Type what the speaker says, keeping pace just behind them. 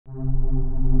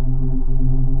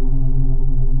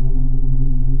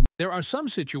There are some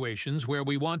situations where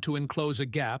we want to enclose a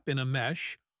gap in a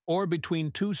mesh or between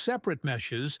two separate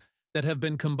meshes that have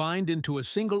been combined into a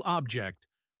single object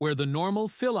where the normal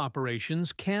fill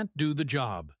operations can't do the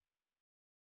job.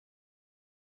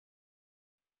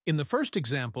 In the first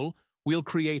example, we'll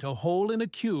create a hole in a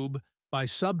cube by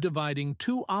subdividing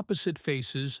two opposite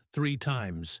faces 3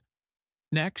 times.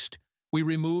 Next, we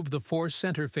remove the 4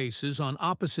 center faces on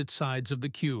opposite sides of the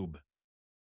cube.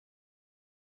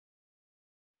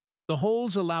 The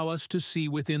holes allow us to see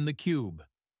within the cube.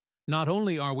 Not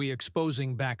only are we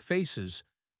exposing back faces,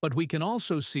 but we can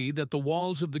also see that the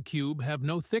walls of the cube have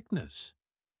no thickness.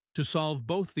 To solve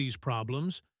both these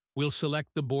problems, we'll select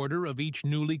the border of each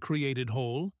newly created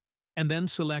hole, and then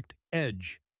select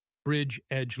Edge, Bridge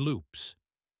Edge Loops.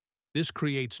 This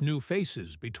creates new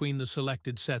faces between the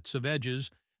selected sets of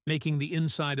edges, making the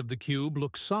inside of the cube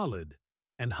look solid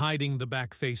and hiding the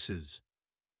back faces.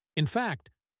 In fact,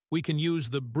 we can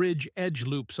use the Bridge Edge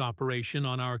Loops operation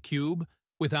on our cube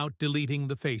without deleting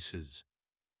the faces.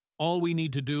 All we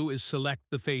need to do is select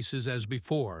the faces as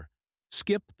before,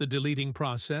 skip the deleting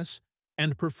process,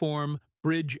 and perform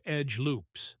Bridge Edge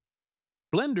Loops.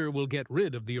 Blender will get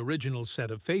rid of the original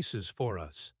set of faces for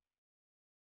us.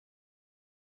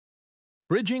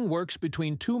 Bridging works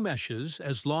between two meshes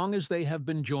as long as they have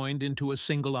been joined into a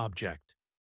single object.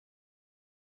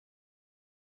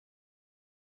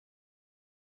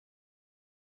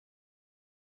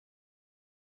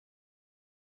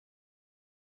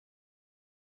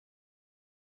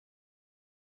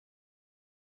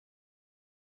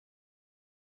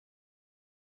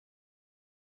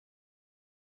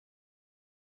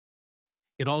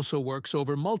 It also works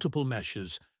over multiple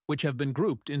meshes, which have been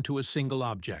grouped into a single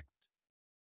object.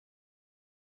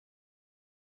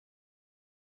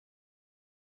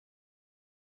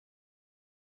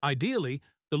 Ideally,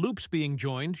 the loops being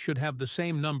joined should have the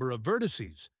same number of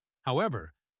vertices.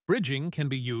 However, bridging can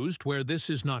be used where this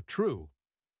is not true.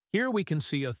 Here we can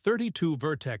see a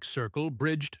 32-vertex circle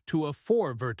bridged to a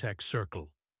 4-vertex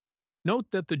circle. Note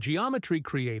that the geometry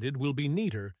created will be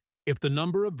neater if the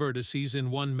number of vertices in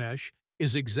one mesh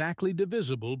is exactly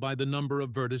divisible by the number of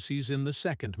vertices in the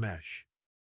second mesh.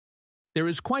 There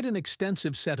is quite an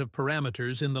extensive set of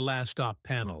parameters in the last op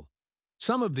panel.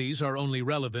 Some of these are only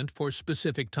relevant for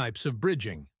specific types of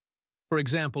bridging. For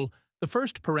example, the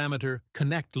first parameter,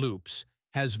 Connect Loops,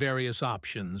 has various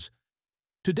options.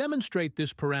 To demonstrate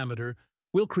this parameter,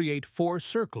 we'll create 4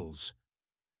 circles.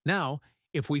 Now,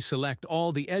 if we select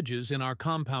all the edges in our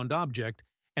compound object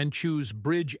and choose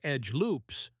Bridge Edge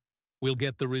Loops, we'll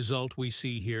get the result we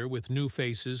see here with new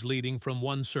faces leading from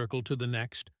one circle to the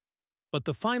next, but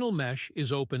the final mesh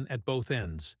is open at both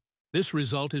ends. This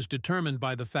result is determined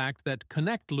by the fact that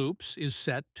Connect Loops is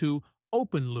set to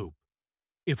Open Loop.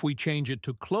 If we change it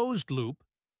to Closed Loop,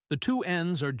 the two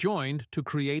ends are joined to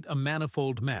create a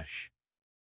manifold mesh.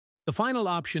 The final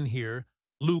option here,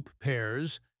 Loop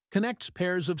Pairs, connects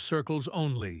pairs of circles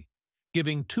only,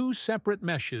 giving 2 separate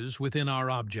meshes within our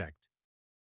object.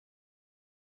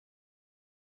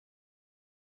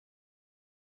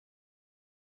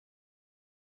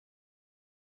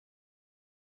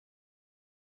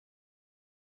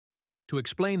 To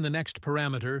explain the next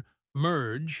parameter,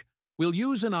 Merge, we'll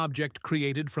use an object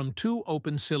created from 2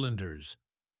 open cylinders.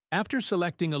 After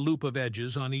selecting a loop of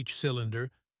edges on each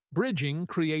cylinder, bridging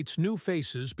creates new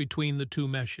faces between the 2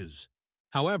 meshes.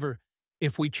 However,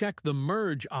 if we check the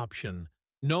Merge option,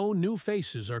 no new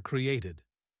faces are created.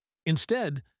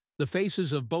 Instead, the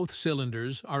faces of both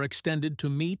cylinders are extended to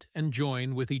meet and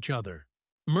join with each other.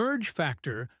 Merge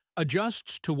factor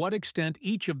adjusts to what extent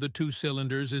each of the 2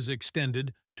 cylinders is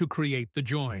extended to create the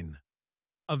join.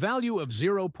 A value of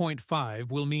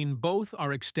 0.5 will mean both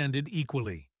are extended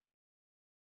equally.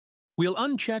 We'll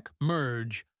uncheck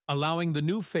Merge, allowing the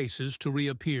new faces to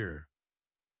reappear.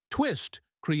 Twist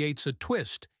creates a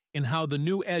twist in how the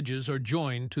new edges are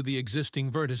joined to the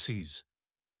existing vertices.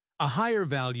 A higher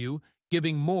value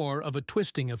giving more of a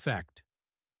twisting effect.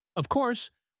 Of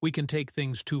course, we can take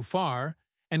things too far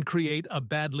and create a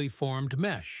badly formed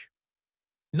mesh.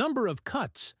 Number of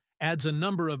cuts adds a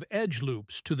number of edge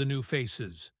loops to the new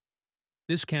faces.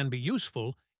 This can be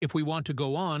useful if we want to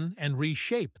go on and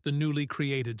reshape the newly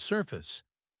created surface.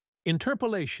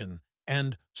 Interpolation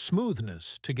and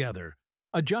smoothness together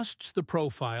adjusts the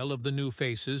profile of the new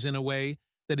faces in a way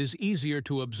that is easier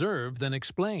to observe than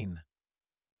explain.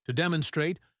 To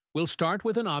demonstrate, we'll start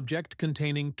with an object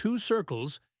containing 2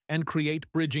 circles and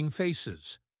create bridging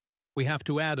faces. We have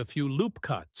to add a few loop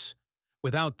cuts.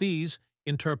 Without these,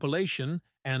 interpolation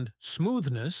and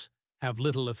smoothness have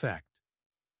little effect.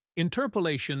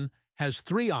 Interpolation has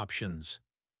 3 options.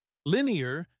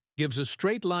 Linear gives a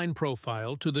straight line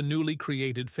profile to the newly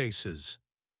created faces.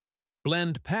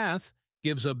 Blend Path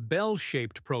gives a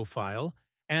bell-shaped profile,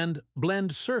 and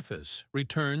Blend Surface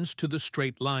returns to the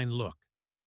straight line look.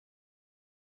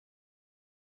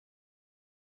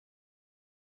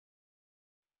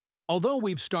 Although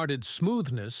we've started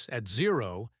Smoothness at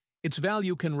 0, its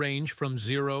value can range from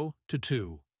 0 to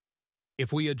 2.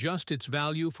 If we adjust its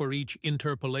value for each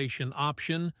interpolation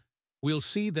option, we'll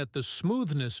see that the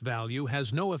Smoothness value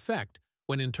has no effect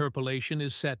when interpolation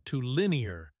is set to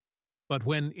Linear, but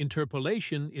when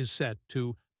interpolation is set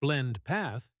to Blend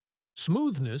Path,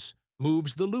 Smoothness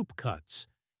moves the loop cuts,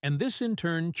 and this in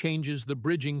turn changes the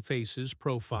bridging face's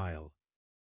profile.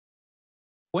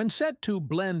 When set to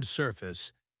Blend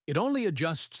Surface, it only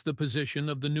adjusts the position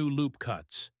of the new loop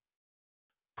cuts.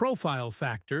 Profile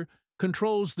Factor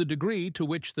controls the degree to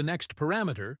which the next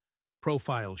parameter,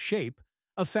 Profile Shape,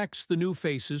 affects the new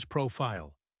face's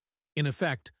profile. In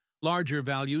effect, larger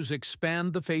values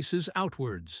expand the faces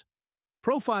outwards.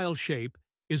 Profile Shape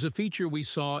is a feature we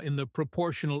saw in the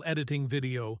proportional editing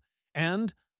video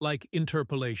and, like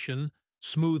interpolation,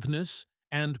 smoothness,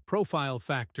 and profile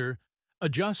factor,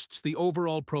 adjusts the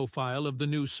overall profile of the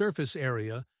new surface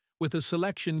area with a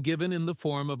selection given in the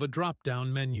form of a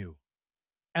drop-down menu.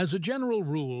 As a general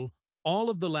rule,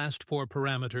 all of the last 4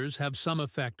 parameters have some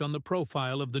effect on the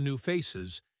profile of the new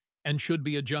faces and should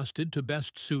be adjusted to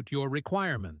best suit your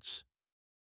requirements.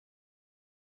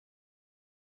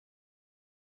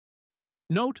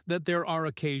 Note that there are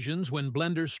occasions when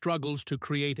Blender struggles to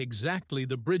create exactly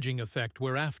the bridging effect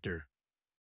we're after.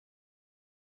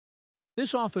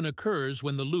 This often occurs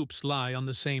when the loops lie on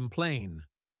the same plane.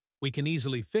 We can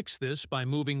easily fix this by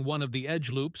moving one of the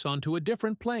edge loops onto a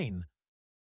different plane,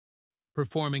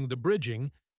 performing the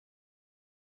bridging,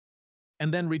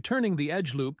 and then returning the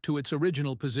edge loop to its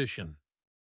original position.